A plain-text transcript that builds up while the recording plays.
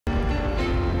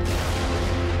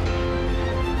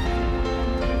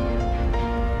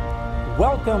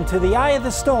Welcome to the Eye of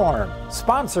the Storm,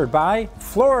 sponsored by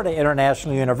Florida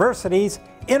International University's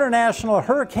International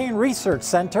Hurricane Research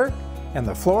Center and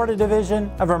the Florida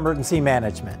Division of Emergency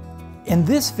Management. In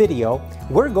this video,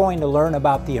 we're going to learn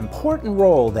about the important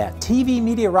role that TV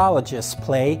meteorologists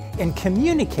play in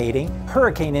communicating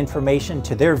hurricane information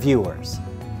to their viewers.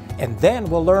 And then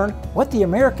we'll learn what the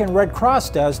American Red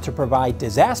Cross does to provide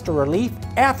disaster relief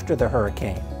after the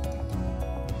hurricane.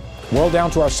 Well,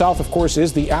 down to our south, of course,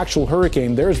 is the actual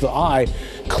hurricane. There's the eye,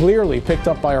 clearly picked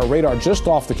up by our radar just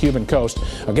off the Cuban coast.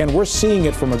 Again, we're seeing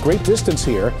it from a great distance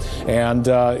here, and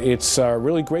it's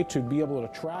really great to be able to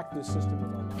track this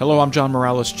system. Hello, I'm John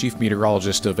Morales, Chief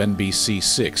Meteorologist of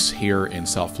NBC6 here in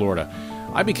South Florida.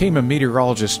 I became a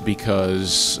meteorologist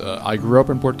because I grew up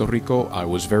in Puerto Rico. I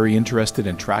was very interested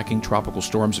in tracking tropical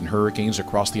storms and hurricanes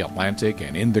across the Atlantic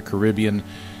and in the Caribbean.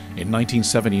 In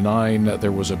 1979,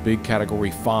 there was a big Category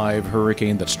 5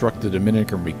 hurricane that struck the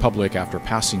Dominican Republic after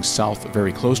passing south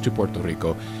very close to Puerto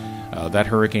Rico. That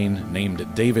hurricane,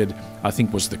 named David, I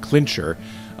think was the clincher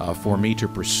for me to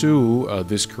pursue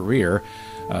this career.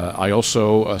 I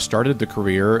also started the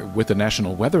career with the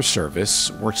National Weather Service,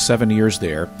 worked 7 years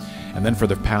there, and then for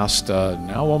the past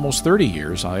now almost 30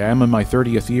 years, I am in my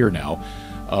 30th year now,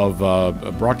 of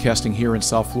broadcasting here in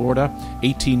South Florida,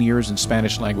 18 years in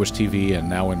Spanish language TV, and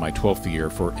now in my 12th year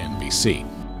for NBC.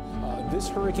 This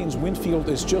hurricane's wind field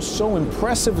is just so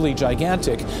impressively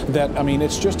gigantic that, I mean,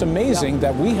 it's just amazing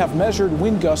that we have measured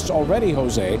wind gusts already,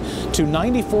 Jose, to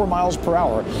 94 miles per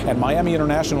hour at Miami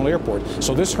International Airport.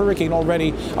 So this hurricane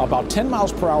already about 10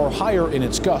 miles per hour higher in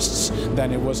its gusts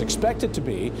than it was expected to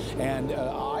be. And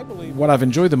I believe what I've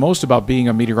enjoyed the most about being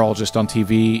a meteorologist on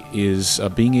TV is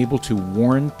being able to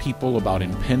warn people about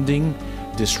impending,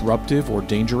 disruptive, or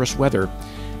dangerous weather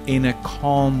in a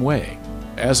calm way.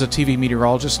 As a TV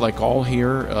meteorologist, like all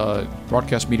here,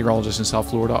 broadcast meteorologists in South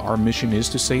Florida, our mission is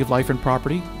to save life and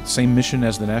property, same mission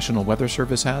as the National Weather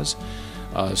Service has.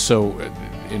 So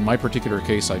in my particular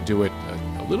case, I do it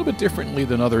a little bit differently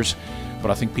than others,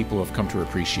 but I think people have come to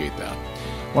appreciate that.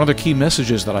 One of the key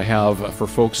messages that I have for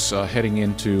folks heading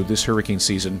into this hurricane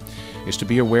season is to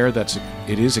be aware that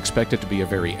it is expected to be a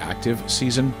very active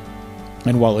season.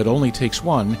 And while it only takes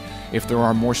one, if there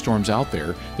are more storms out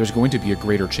there, there's going to be a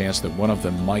greater chance that one of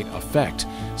them might affect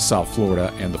South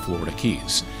Florida and the Florida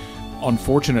Keys.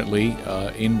 Unfortunately,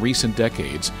 in recent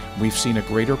decades, we've seen a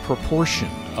greater proportion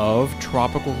of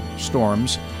tropical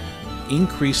storms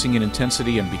increasing in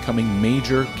intensity and becoming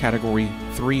major Category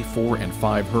 3, 4, and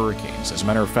 5 hurricanes. As a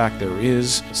matter of fact, there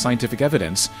is scientific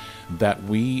evidence that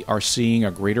we are seeing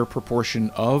a greater proportion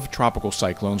of tropical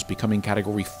cyclones becoming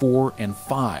Category 4 and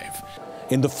 5.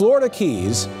 in the Florida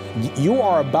Keys, you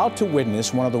are about to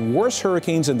witness one of the worst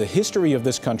hurricanes in the history of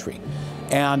this country.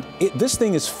 And this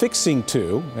thing is fixing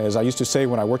to, as I used to say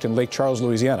when I worked in Lake Charles,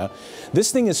 Louisiana,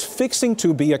 this thing is fixing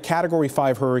to be a Category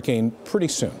 5 hurricane pretty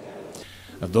soon.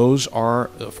 Those are,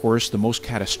 of course, the most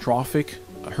catastrophic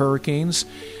hurricanes.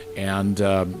 And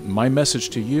my message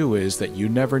to you is that you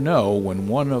never know when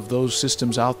one of those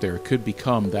systems out there could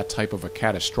become that type of a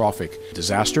catastrophic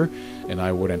disaster. And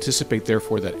I would anticipate,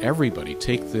 therefore, that everybody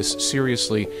take this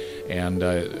seriously and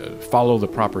follow the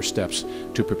proper steps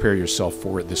to prepare yourself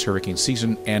for this hurricane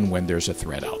season and when there's a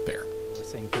threat out there. We're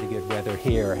seeing pretty good weather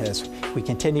here as we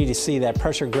continue to see that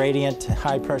pressure gradient,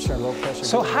 high pressure and low pressure.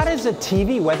 So how does a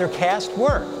TV weathercast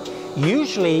work?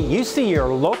 Usually you see your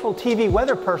local TV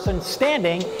weather person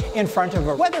standing in front of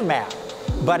a weather map.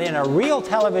 But in a real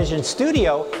television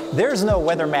studio, there's no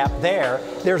weather map there.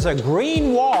 There's a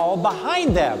green wall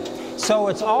behind them. So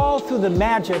it's all through the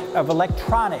magic of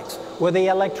electronics, where they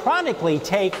electronically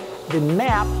take the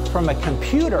map from a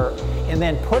computer and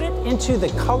then put it into the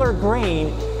color green.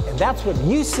 And that's what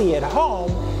you see at home,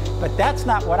 but that's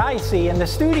not what I see in the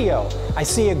studio. I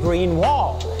see a green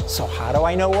wall. So how do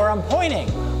I know where I'm pointing?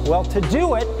 Well, to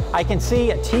do it, I can see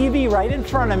a TV right in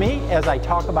front of me as I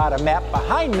talk about a map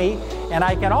behind me, and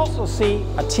I can also see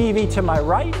a TV to my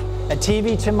right, a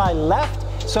TV to my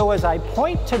left. So as I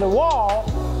point to the wall,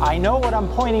 I know what I'm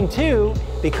pointing to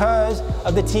because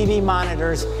of the TV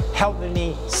monitors helping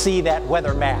me see that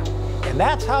weather map. And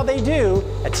that's how they do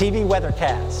a TV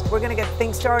weathercast. We're going to get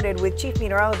things started with Chief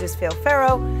Meteorologist Phil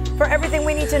Ferro for everything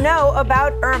we need to know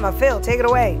about Irma. Phil, take it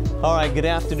away. All right, good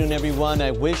afternoon, everyone.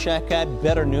 I wish I had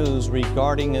better news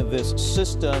regarding this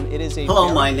system. It is a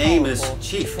Hello, my name is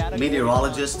Chief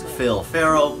Meteorologist Phil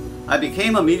Ferro. I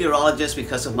became a meteorologist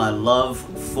because of my love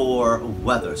for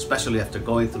weather, especially after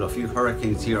going through a few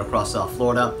hurricanes here across South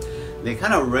Florida. They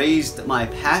kind of raised my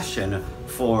passion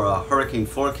for hurricane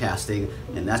forecasting,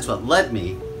 and that's what led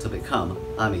me to become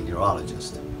a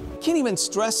meteorologist. Can't even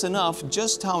stress enough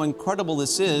just how incredible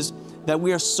this is. that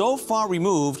we are so far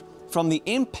removed from the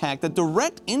impact, the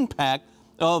direct impact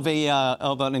of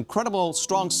an incredible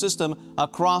strong system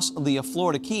across the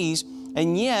Florida Keys,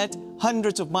 and yet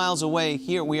hundreds of miles away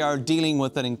here we are dealing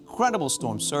with an incredible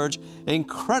storm surge,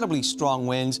 incredibly strong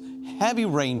winds, heavy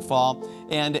rainfall,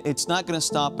 and it's not going to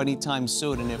stop anytime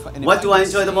soon. What do I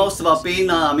enjoy the most about being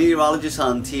a meteorologist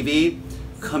on TV?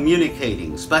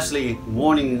 Communicating, especially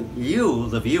warning you,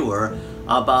 the viewer,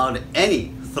 about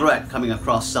any threat coming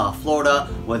across South Florida,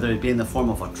 whether it be in the form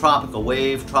of a tropical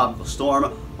wave, tropical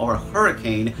storm, or a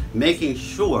hurricane. Making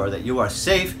sure that you are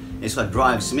safe is what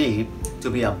drives me to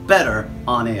be a better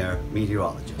on-air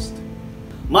meteorologist.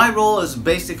 My role is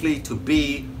basically to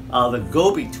be the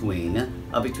go-between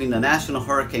between the National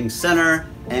Hurricane Center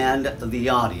and the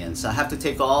audience. I have to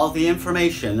take all the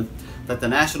information that the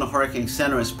National Hurricane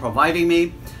Center is providing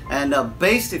me and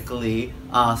basically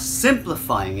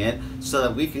simplifying it so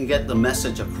that we can get the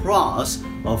message across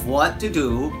of what to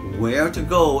do, where to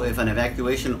go if an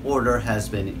evacuation order has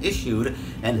been issued,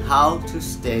 and how to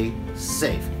stay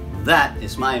safe. That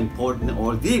is my important,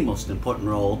 or the most important,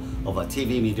 role of a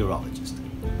TV meteorologist.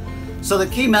 So the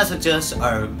key messages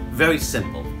are very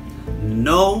simple.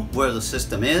 Know where the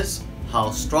system is, how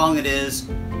strong it is,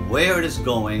 where it is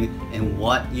going, and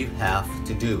what you have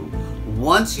to do.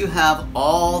 Once you have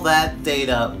all that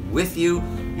data with you,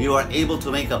 you are able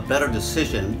to make a better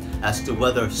decision as to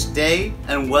whether stay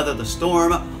and weather the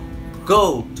storm,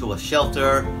 go to a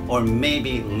shelter, or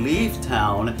maybe leave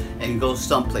town and go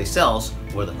someplace else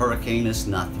where the hurricane is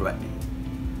not threatening.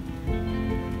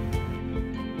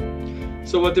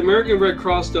 So what the American Red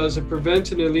Cross does, it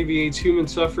prevents and alleviates human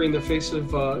suffering in the face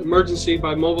of emergency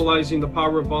by mobilizing the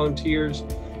power of volunteers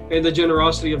and the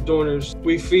generosity of donors.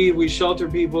 We feed, we shelter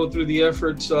people through the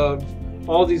efforts of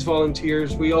all these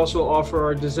volunteers. We also offer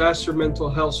our disaster mental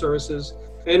health services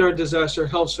and our disaster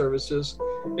health services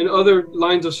and other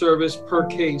lines of service per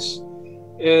case.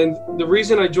 And the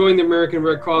reason I joined the American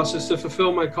Red Cross is to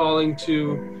fulfill my calling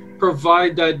to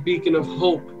provide that beacon of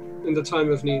hope in the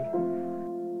time of need.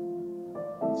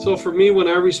 So for me, when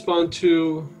I respond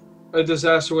to a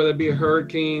disaster, whether it be a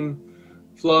hurricane,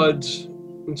 floods,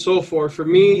 and so forth, for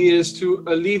me is to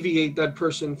alleviate that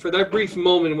person for that brief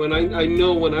moment when I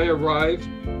know when I arrive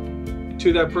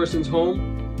to that person's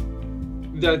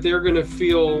home that they're going to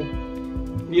feel,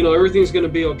 you know, everything's going to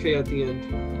be okay at the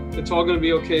end. It's all going to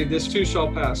be okay. This too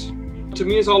shall pass. To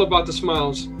me, it's all about the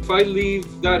smiles. If I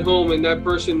leave that home and that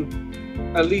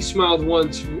person at least smiled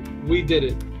once, we did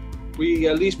it. We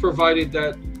at least provided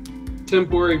that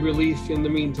temporary relief in the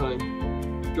meantime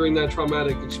during that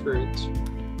traumatic experience.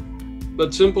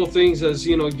 But simple things as,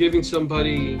 you know, giving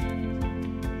somebody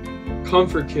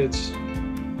comfort kits,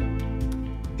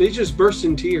 they just burst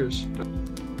in tears.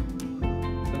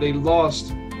 They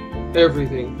lost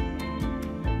everything.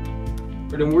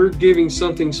 And we're giving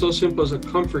something so simple as a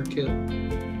comfort kit,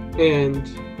 and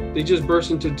they just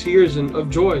burst into tears of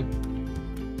joy.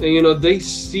 And, you know, they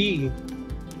see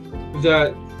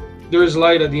that there is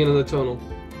light at the end of the tunnel.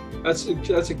 That's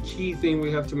a key thing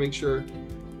we have to make sure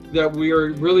that we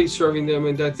are really serving them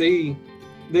and that they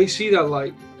see that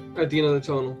light at the end of the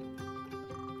tunnel.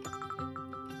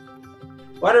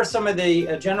 What are some of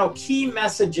the general key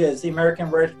messages the American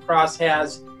Red Cross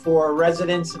has for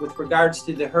residents with regards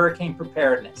to the hurricane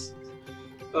preparedness?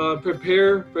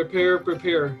 Prepare. I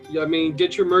mean,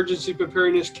 get your emergency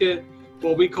preparedness kit,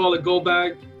 what we call a go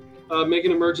bag. Make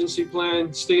an emergency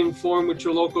plan, stay informed with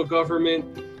your local government,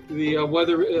 the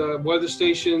weather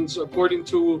stations, according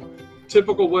to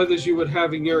typical weathers you would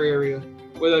have in your area,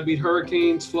 whether it be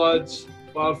hurricanes, floods,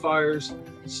 wildfires,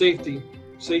 safety.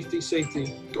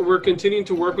 We're continuing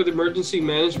to work with emergency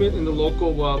management and the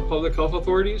local public health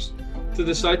authorities to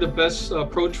decide the best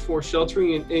approach for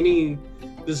sheltering in any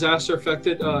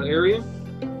disaster-affected area.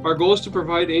 Our goal is to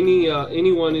provide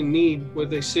anyone in need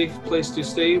with a safe place to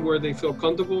stay where they feel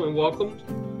comfortable and welcomed.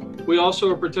 We also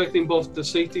are protecting both the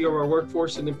safety of our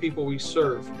workforce and the people we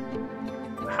serve.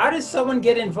 How does someone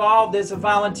get involved as a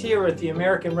volunteer with the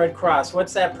American Red Cross?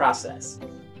 What's that process?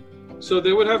 So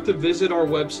they would have to visit our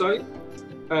website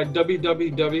at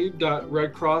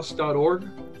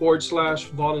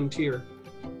www.redcross.org/volunteer.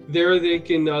 There they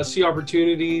can see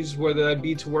opportunities, whether that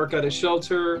be to work at a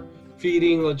shelter,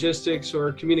 feeding, logistics,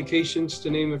 or communications, to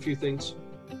name a few things.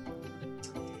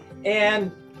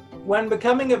 And when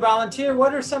becoming a volunteer,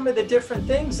 what are some of the different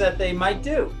things that they might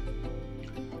do?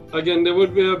 Again, they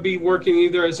would be working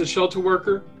either as a shelter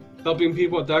worker, helping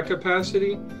people at that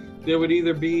capacity. They would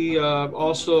either be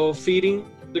also feeding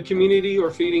the community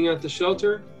or feeding at the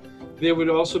shelter. They would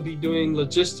also be doing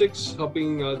logistics,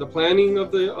 helping the planning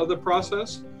of the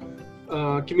process.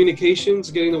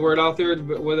 communications, getting the word out there,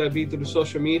 whether that be through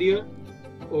social media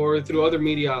or through other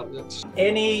media outlets.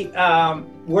 Any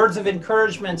words of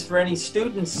encouragement for any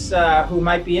students who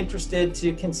might be interested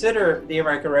to consider the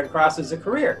American Red Cross as a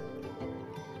career?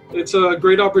 It's a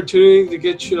great opportunity to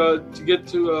get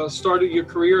start your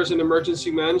career as an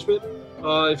emergency management.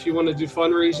 If you want to do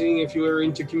fundraising, if you are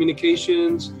into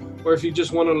communications, or if you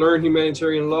just want to learn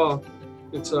humanitarian law,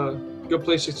 it's a good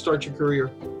place to start your career.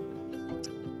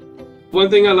 One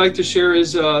thing I like to share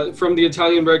is from the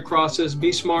Italian Red Cross is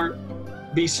be smart,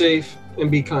 be safe, and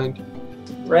be kind.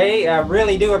 Ray, I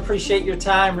really do appreciate your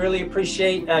time, really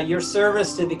appreciate your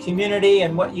service to the community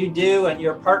and what you do and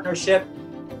your partnership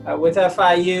with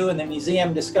FIU and the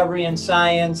Museum Discovery and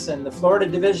Science and the Florida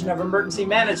Division of Emergency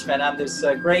Management on this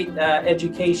great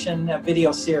education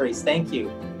video series. Thank you.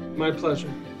 My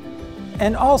pleasure.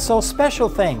 And also special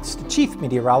thanks to Chief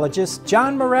Meteorologist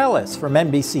John Morales from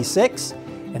NBC6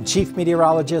 and Chief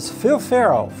Meteorologist Phil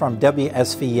Farrow from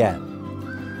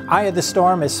WSVN. Eye of the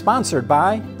Storm is sponsored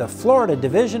by the Florida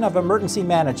Division of Emergency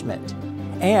Management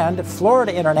and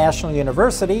Florida International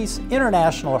University's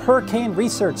International Hurricane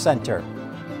Research Center.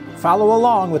 Follow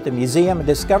along with the Museum of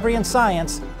Discovery and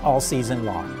Science all season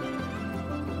long.